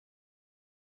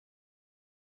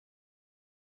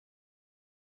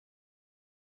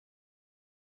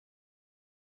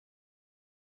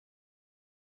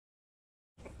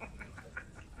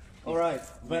All right,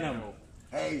 Venom.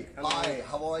 Hey, Hello. hi,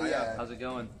 how are you? How's it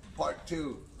going? Part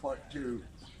two.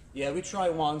 Yeah, we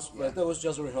tried once, but that was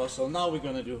just a rehearsal. Now we're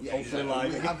gonna do hopefully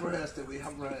live. We have rehearsed it,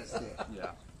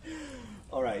 Yeah.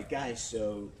 All right, guys.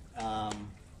 So, how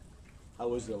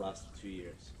was the last 2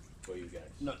 years for you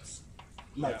guys? Nuts.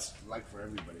 Like for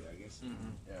everybody, I guess.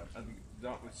 Yeah. I think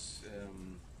that was.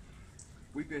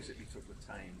 We basically took the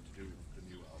time to do the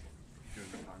new album during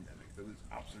the pandemic. There was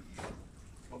absolutely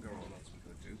bugger all else we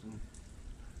could do.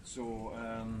 So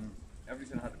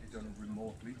everything had to be done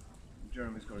remotely.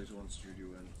 Jeramie's got his own studio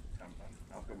in Tampa.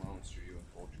 I've got my own studio in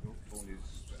Portugal.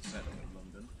 Tony's set up in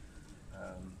London.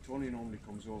 Tony normally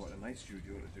comes over to my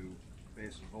studio to do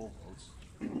bass and vocals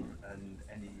and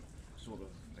any sort of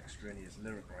extraneous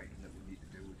lyric writing that we need to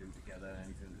do, we do together,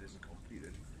 anything that isn't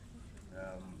completed.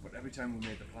 But every time we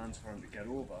made the plans for him to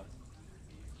get over,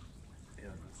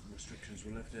 you know, the restrictions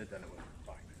were lifted, then it was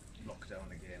back, lockdown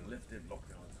again, lifted,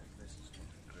 lockdown, this is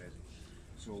fucking crazy.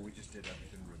 So we just did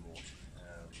everything remote.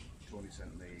 Tony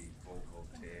sent me vocal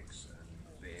takes and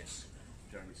bass,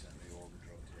 Jeramie sent me all the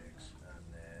drum takes, and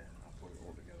I put it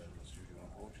all together in the studio in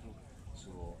Portugal.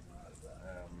 So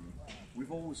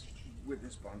we've always, with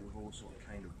this band, we've always sort of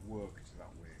kind of worked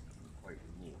that way, quite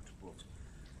remote, but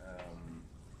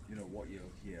you know, what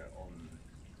you'll hear on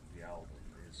the album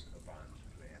is a band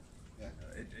playing. Yeah.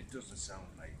 It doesn't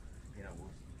sound like, you know,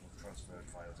 we've transferred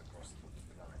files across the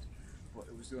planet,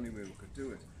 but it was the only way we could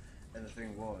do it. And the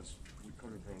thing was, we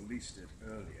could have released it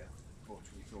earlier, but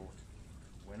we thought,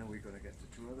 when are we going to get to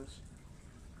tour this?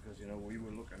 Because, you know, we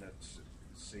were looking at,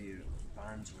 see,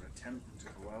 bands were attempting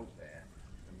to go out there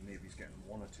and maybe he's getting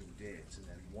 1 or 2 dates, and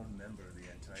then one member of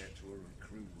the entire tour and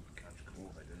crew would catch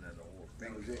COVID, and then the whole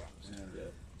thing collapsed.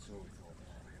 Yeah. So we thought,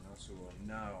 oh, you know, so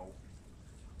now,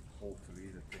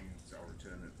 hopefully, the things are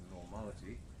returning to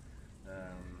normality.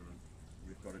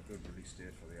 We've got a good release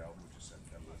date for the album, which is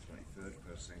September 23rd.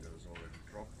 First single has already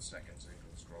dropped. The second single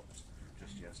has dropped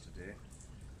just yesterday.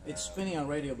 It's spinning on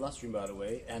Radio Bloodstream, by the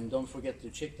way, and don't forget to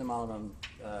check them out on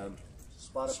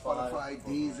Spotify,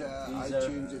 Deezer,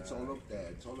 iTunes. It's all up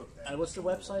there. And what's the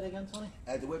website again, Tony?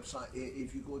 The website,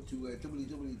 if you go to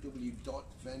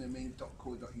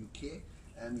www.venominc.co.uk,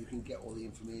 you can get all the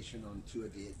information on tour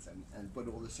dates and put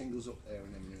all the singles up there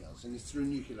and everything else. And it's through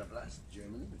Nuclear Blast,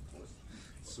 Germany, of course.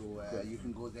 So you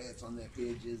can go there, it's on their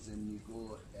pages, and you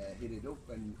go hit it up.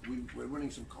 And we're running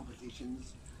some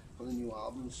competitions for the new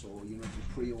album, so you know, if you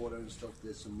pre-order and stuff,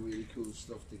 there's some really cool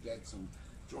stuff to get, some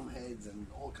drum heads and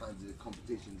all kinds of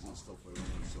competitions and stuff we're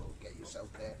running. So get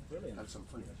yourself there. Brilliant. Have some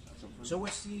fun. So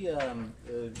what's the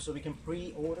so we can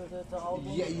pre-order the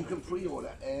album? Yeah, you can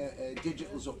pre-order.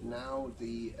 Digital's up now.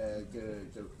 The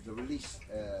release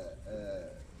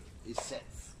is set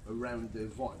around the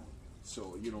vinyl.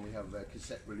 So you know, we have a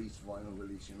cassette release, vinyl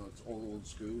release. You know, it's all old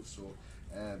school. So,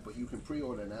 but you can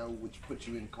pre-order now, which puts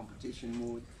you in competition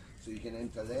mode. So you can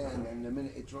enter there, and then the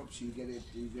minute it drops, you get it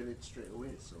straight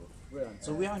away. So,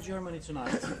 so we are in Germany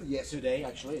tonight. Yes, today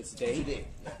actually, it's today.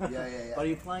 Yeah. But are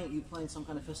you playing some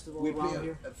kind of festival We around play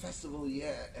here? a festival,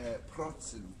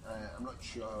 Protzen. I'm not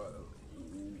sure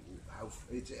how.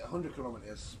 It's 100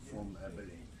 kilometers from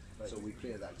Berlin. Right. So we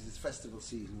play that because it's festival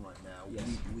season right now. Yes.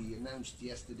 We announced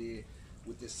yesterday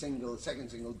with the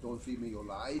second single, "Don't Feed Me Your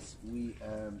Lies." We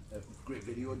a great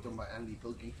video done by Andy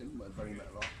Pilkington, by Very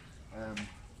Metal Rock.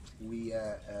 We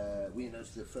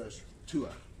announced the first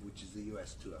tour, which is the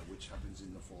US tour, which happens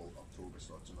in the fall. October,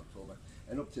 starts in October,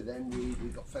 and up to then we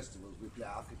got festivals. We play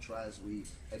Alcatraz. We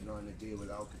headline a deal with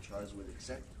Alcatraz with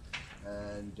Accept,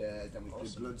 and then we play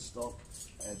Bloodstock.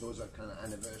 Those are kind of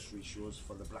anniversary shows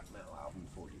for the Black Metal album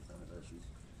 40th anniversaries.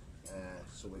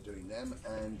 So we're doing them,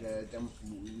 and then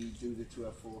we do the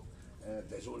tour for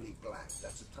There's Only Black.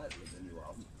 That's the title of the new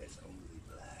album. There's Only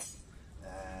Black.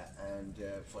 And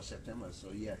for September,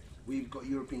 so yeah, we've got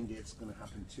European dates going to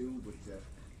happen too, but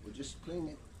we're just playing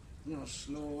it, you know,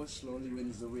 slowly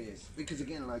wins the race. Because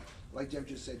again, like Jeff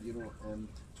just said, you know,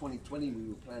 2020 we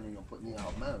were planning on putting the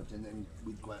album out, and then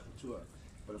we'd go out and tour.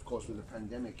 But of course, with the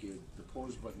pandemic, the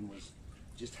pause button was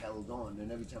just held on,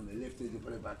 and every time they lifted, they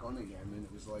put it back on again, and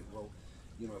it was like, well,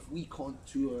 you know, if we can't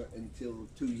tour until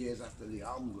 2 years after the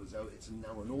album goes out, it's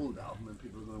now an old album, and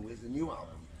people are going, where's the new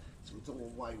album? So we thought,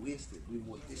 well, why waste it? We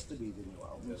want this to be the new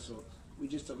album. So we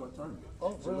just took our time.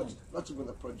 Oh, so lots of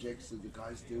other projects that the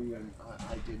guys do, and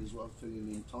I did as well,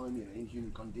 filling in time. You know,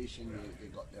 Inhuman Condition, they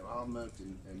got their album out,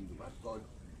 and my God,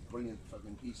 brilliant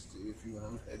fucking piece. If you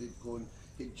haven't heard it, go and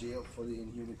hit jail for the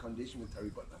Inhuman Condition with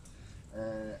Terry Butler,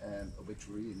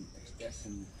 Obituary and Ex-Death,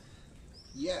 and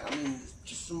yeah, I mean,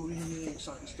 just some really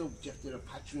exciting stuff. Jeff did a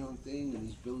Patreon thing, and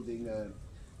he's building a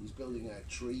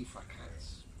tree for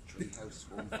cats. treehouse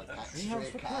home for cats. Treehouse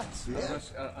stray for cats.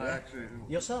 cats? I actually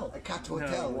Yourself? A cat no,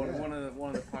 hotel. one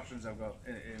of the passions I've got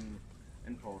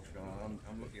in Portugal.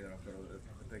 I'm lucky that I've got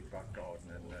a big back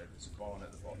garden and it's a barn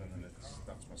at the bottom and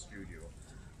that's my studio.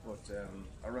 But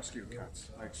I rescue cats,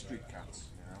 like street cats.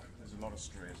 You know, there's a lot of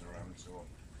strays around. So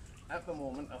at the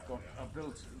moment, I've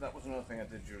built. That was another thing I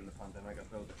did during the pandemic. I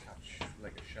built a cat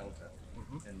like a shelter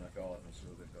in my garden, so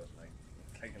they've got like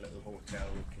a little hotel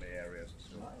with play areas and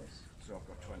stuff. Nice. So I've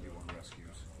got 21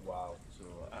 rescues. Wow. So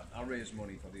I raise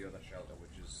money for the other shelter,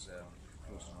 which is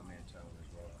close to my main town as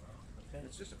well. Okay.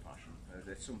 It's just a passion.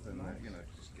 It's something that, you know,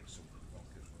 just gives something back.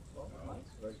 Oh,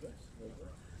 nice. Very good. Very good.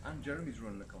 And Jeramie's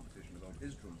running a competition with all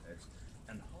his drum heads,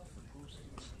 and half the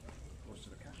proceeds goes to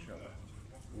the cat shelter.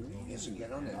 Yes, and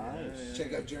get on it. Nice.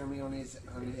 Check out Jeramie on his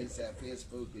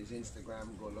Facebook, his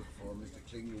Instagram. Go look for Mr.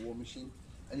 Kling, the Warmachine,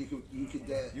 and you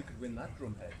could win that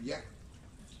drum head.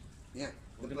 Yeah,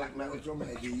 the black metal drum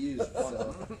head you used.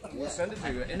 So, We'll send it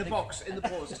to you in a box in the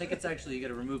post. I think it's actually, you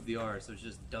gotta remove the R, so it's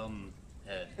just dumb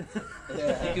head.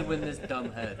 Yeah. You could win this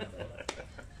dumb head.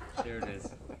 There it is.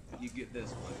 You get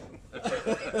this one.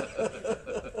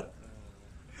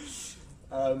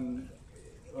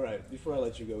 All right. Before I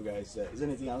let you go, guys, is there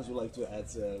anything else you'd like to add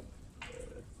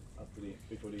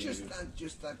before the just interview?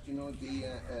 that you know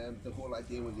the whole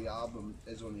idea with the album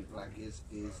There's Only Black is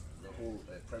the whole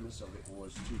premise of it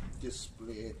was to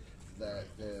display the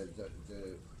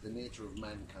nature of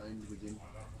mankind within,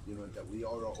 you know, that we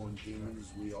are our own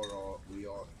demons, we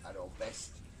are at our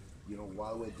best, you know,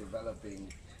 while we're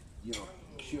developing, you know,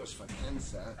 cures for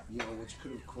cancer, you know, which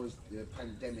could have caused the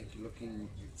pandemic, looking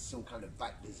at some kind of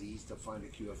bat disease to find a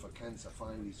cure for cancer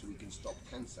finally, so we can stop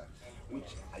cancer,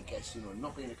 which I guess, you know,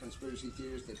 not being a conspiracy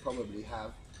theorist, they probably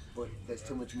have, but there's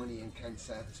too much money in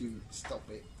cancer to stop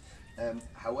it.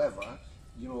 However,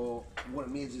 you know, what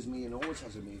amazes me and always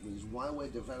has amazed me is while we're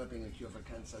developing a cure for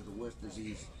cancer, the worst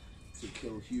disease to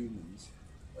kill humans,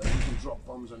 we can drop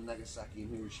bombs on Nagasaki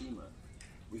and Hiroshima.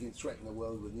 We can threaten the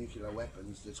world with nuclear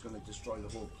weapons that's going to destroy the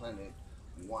whole planet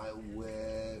while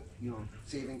we're, you know,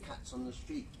 saving cats on the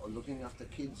street or looking after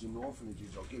kids in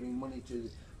orphanages or giving money to,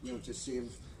 you know, to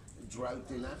save drought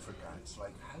in Africa. It's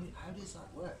like, how does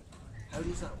that work? How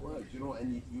does that work? You know,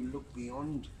 and you look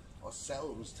beyond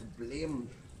ourselves to blame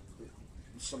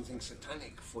something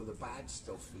satanic for the bad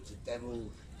stuff. It's a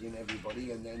devil in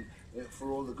everybody, and then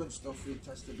for all the good stuff, it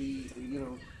has to be, you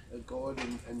know, a God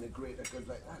and a greater good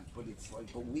like that. But it's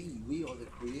like, but we are the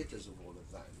creators of all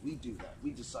of that. We do that.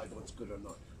 We decide what's good or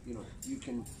not. You know,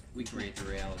 We create the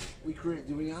reality. we create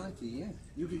the reality. Yeah,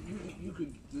 you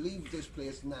could leave this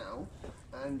place now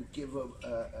and give a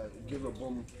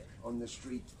bum on the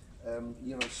street,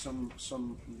 you know, some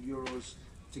euros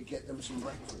to get them some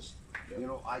breakfast. You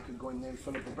know, I could go in there and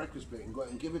fill up a breakfast plate and go out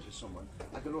and give it to someone.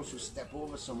 I could also step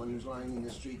over someone who's lying in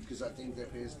the street because I think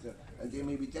and they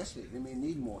may be desolate, they may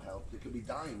need more help, they could be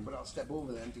dying, but I'll step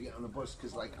over them to get on a bus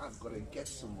because, like, I've got to get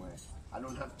somewhere. I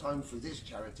don't have time for this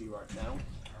charity right now.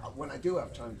 When I do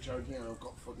have time for charity, and I've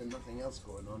got fucking nothing else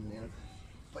going on there.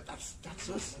 But that's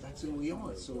us, that's who we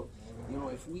are. So, you know,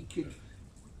 if we could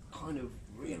kind of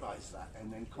realize that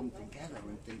and then come together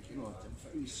and think, you know, it's a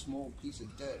very small piece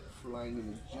of dirt flying in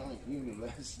a giant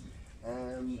universe,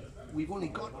 we've only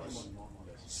got us.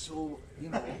 So, you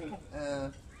know,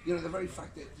 the very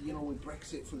fact that, you know, with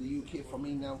Brexit for the UK, for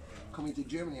me now coming to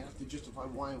Germany, I have to justify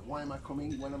why am I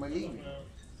coming, when am I leaving?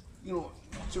 You know,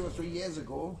 2 or 3 years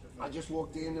ago, I just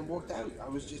walked in and walked out. I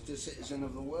was just a citizen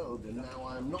of the world, and now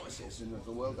I'm not a citizen of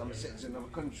the world, I'm a citizen of a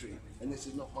country, and this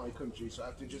is not my country, so I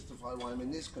have to justify why I'm in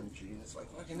this country. And it's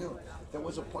like, fucking hell, there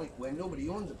was a point where nobody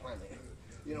owned the planet.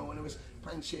 You know, when it was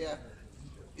Panchea,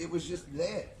 it was just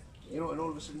there. You know, and all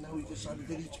of a sudden now we've decided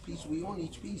that each piece, we own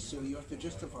each piece, so you have to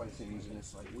justify things, and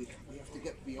it's like, we have to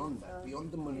get beyond that,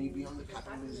 beyond the money, beyond the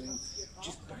capitalism,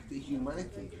 just back to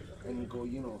humanity, and go,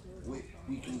 you know,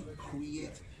 we can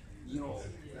create, you know,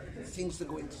 things to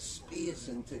go into space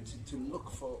and to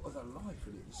look for other life,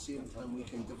 and at the same time we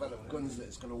can develop guns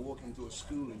that's going to walk into a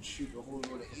school and shoot a whole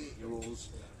load of 8-year-olds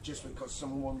just because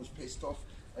someone was pissed off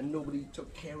and nobody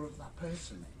took care of that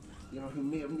person, you know, who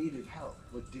may have needed help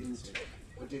but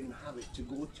didn't have it to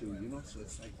go to, you know. So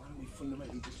it's like, why don't we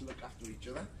fundamentally just look after each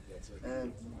other?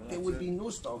 There would be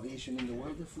no starvation in the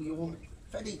world if we all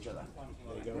fed each other.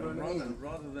 You know what I mean?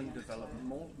 Rather than develop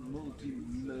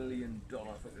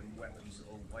multi-million-dollar fucking weapons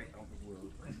that will wipe out the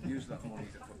world, use that money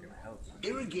to fucking help.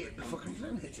 Irrigate the fucking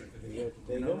planet.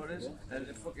 You know what it is?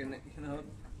 And fucking, you know,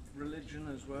 religion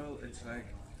as well. It's like,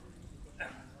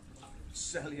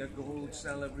 sell your gold,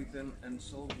 sell everything, and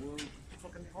solve world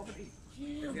fucking poverty.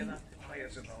 Yeah, If you're that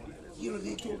pious about it. you know,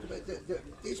 they talk about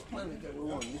this planet that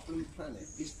we're on, this blue planet,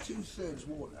 is 2/3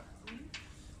 water.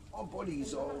 Our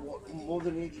bodies are what, more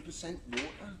than 80%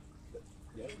 water?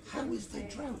 How is there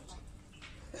drought?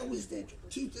 How is there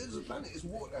 2/3 of the planet is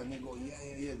water? And they go,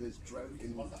 yeah, there's drought.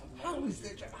 And how is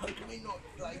there drought? How can we not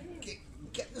like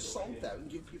get the salt out and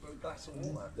give people a glass of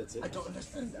water? That's it. I don't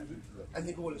understand that. And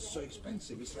they go, well, it's so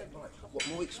expensive. It's like, what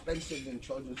more expensive than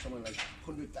charging someone like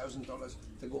 $100,000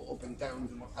 to go up and down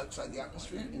outside the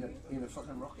atmosphere in a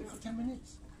fucking rocket for 10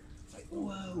 minutes? It's like,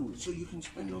 whoa! So you can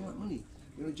spend all that money.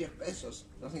 You know, Jeff Bezos,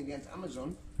 nothing against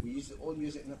Amazon. We all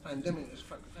use it in the pandemic. It was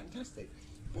fantastic.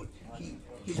 But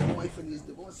his wife and his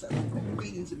divorce selling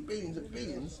billions and billions and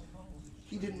billions.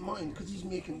 He didn't mind because he's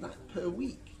making that per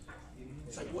week.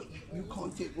 It's like, what, you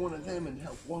can't take one of them and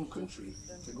help one country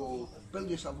to go build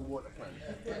yourself a water plant,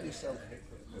 build yourself,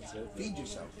 feed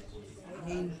yourself. I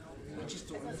mean, I just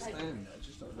don't understand. I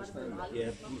just don't understand that.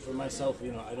 Yeah, for myself,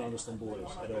 you know, I don't understand borders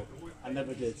at all. I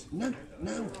never did. No.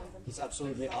 It's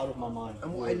absolutely out of my mind.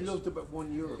 And what I loved about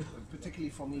One Europe,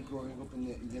 particularly for me growing up in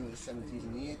the 70s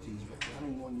and the 80s,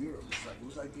 having One Europe, it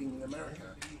was like being in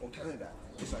America or Canada.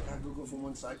 It's like I could go from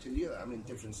one side to the other. I'm in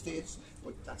different states,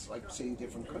 but that's like saying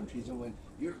different countries. And when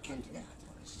Europe came together, I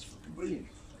thought, this is fucking brilliant.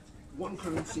 One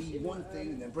currency, one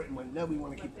thing, and then Britain went, no, we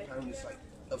want to keep the pound. It's like,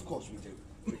 of course we do,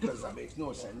 because that makes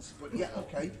no sense. But yeah,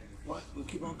 okay, right, we'll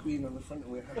keep our queen on the front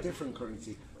and we'll have different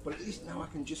currency. But at least now I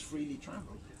can just freely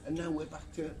travel. And now we're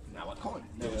back to, now I can't.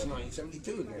 Now it's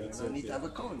 1972 again, and I need to have a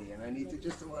carny, and I need to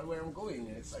justify where I'm going,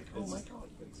 and it's like, oh my God.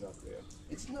 Exactly, yeah.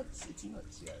 It's nuts,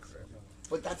 yeah.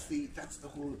 But that's the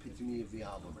whole epitome of the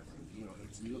album, I think. You know,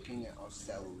 it's looking at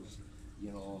ourselves,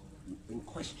 you know, and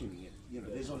questioning it. You know,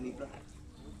 there's only black.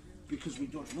 Because we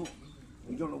don't know.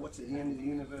 We don't know what's at the end of the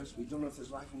universe, we don't know if there's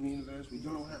life in the universe, we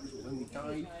don't know what happens when we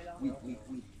die.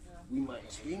 We might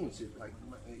experience it, like,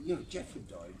 you know, Jeff had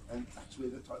died, and that's where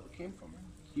the title came from.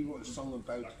 He wrote a song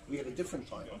about, we had a different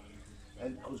title,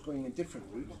 and I was going a different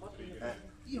route,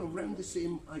 you know, around the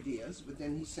same ideas, but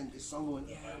then he sent this song, and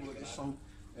yeah, I wrote this song,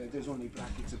 There's Only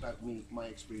Black, it's about me, my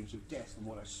experience of death and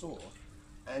what I saw,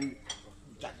 and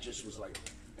that just was like,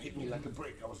 hit me like a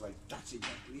brick. I was like, that's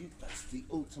exactly it, that's the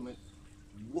ultimate,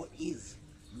 what is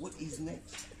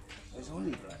next? There's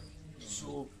only black.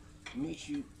 So, makes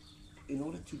you, in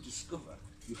order to discover,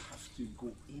 you have to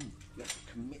go in, you have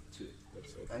to commit to it.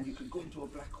 And you could go into a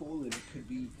black hole and it could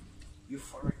be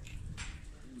euphoric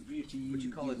beauty. Would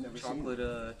you call it never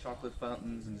chocolate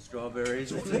fountains and strawberries?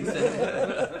 That's what he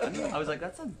said. I was like,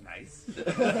 that sounds nice.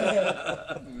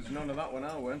 There's none of that when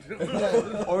I went.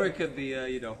 Or it could be,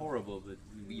 you know, horrible, but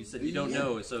you said you don't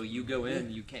know, so you go in,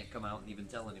 you can't come out and even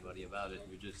tell anybody about it.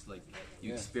 You're just like,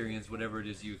 you experience whatever it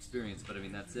is you experience, but I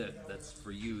mean, that's it. That's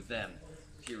for you then.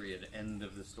 Period. End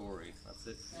of the story. That's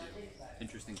it for you.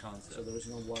 Interesting concept. So there is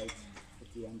no light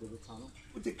at the end of the tunnel?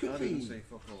 But there could be.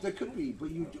 There could be,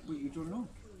 but you don't know.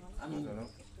 I don't know.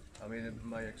 I mean,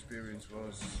 my experience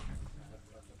was,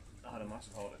 I had a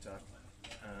massive heart attack,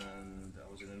 and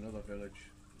I was in another village,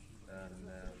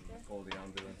 and called the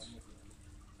ambulance.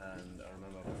 And I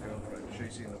remember my girlfriend,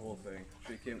 she'd seen the whole thing.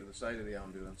 She came to the side of the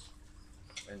ambulance,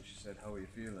 and she said, "How are you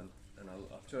feeling?" And I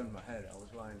turned my head. I was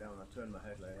lying down. I turned my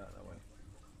head like that, and I went,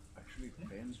 "Actually, the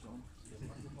pain's gone."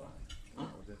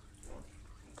 That was it.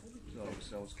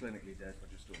 So I was clinically dead for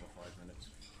just over 5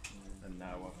 minutes, and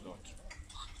now I've got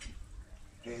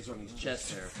hairs on his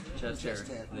chest hair. Chest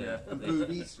hair. Yeah. And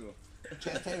boobies.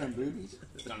 Chest hair and boobies.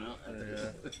 I don't know.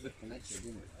 Connected,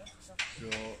 isn't it? So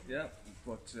yeah,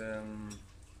 but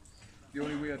the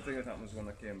only weird thing that happened was when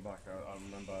I came back. I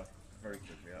remember very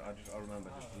quickly. I remember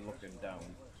just looking down,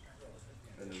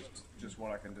 and it was just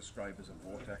what I can describe as a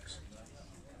vortex.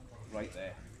 Right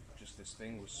there, just this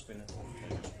thing was spinning,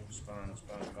 span,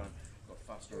 got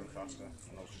faster and faster,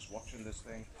 and I was just watching this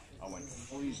thing. I went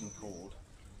freezing cold,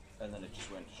 and then it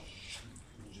just went,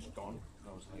 just gone.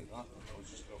 And I was like that. I was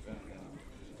just looking. And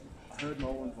I heard my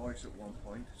own voice at one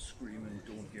point screaming,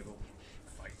 "Don't give up,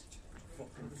 fight,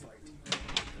 fucking fight!"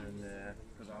 And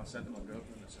because I said to my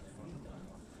girlfriend, I said,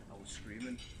 I was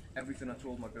screaming. Everything I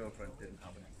told my girlfriend didn't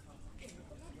happen.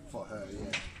 For her,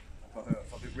 yeah. For her,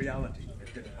 for the reality,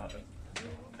 it didn't happen.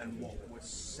 And what was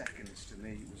seconds to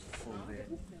me was a full day.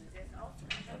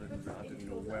 I didn't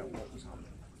know what was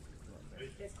happening.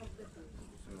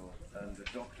 So, and the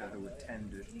doctor who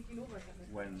attended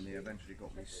when they eventually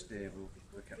got me stable,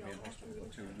 they kept me in hospital for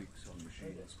 2 weeks on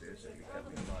machines, basically kept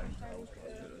me alive until I was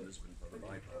transferred to Lisbon for the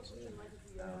bypass.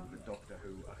 The doctor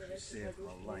who actually saved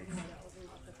my life,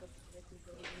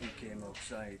 he came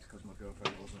outside because my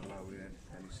girlfriend wasn't allowed in,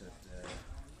 and he said,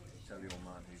 "Tell your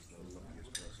man he's the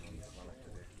luckiest person on the planet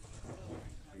today."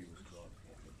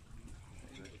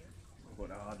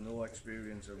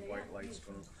 experience of white lights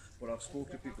coming. But I've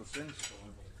spoke to people since,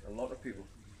 a lot of people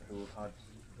who have had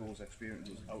those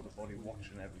experiences out of body,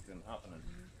 watching everything happening.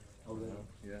 Oh, really?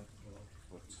 Yeah.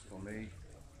 But for me,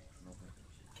 nothing.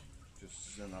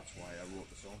 Just, and that's why I wrote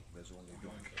the song. There's only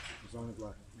black. There's only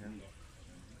black. Yeah.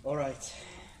 All right.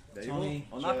 There Tony, you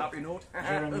go. On that happy note.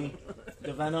 Jeramie,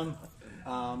 the Venom.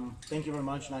 Thank you very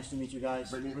much. Nice to meet you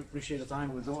guys. Brilliant. Appreciate the time.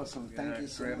 It was awesome. Thank you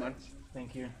so great, much. man.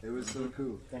 Thank you. It was so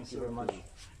cool. Thank you So very much.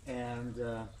 cool. And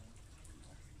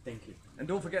thank you. And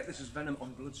don't forget, this is Venom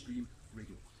on Bloodstream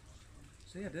Radio.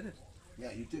 See, I did it.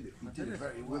 Yeah, you did it. You I did it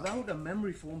very well. Without a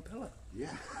memory foam pillar.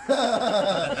 Yeah.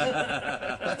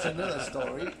 That's another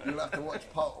story. You'll have to watch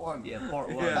part 1. Yeah, part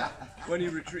 1. Yeah, when he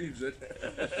retrieves it.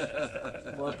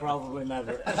 Well, probably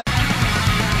never.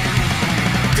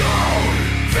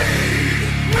 Don't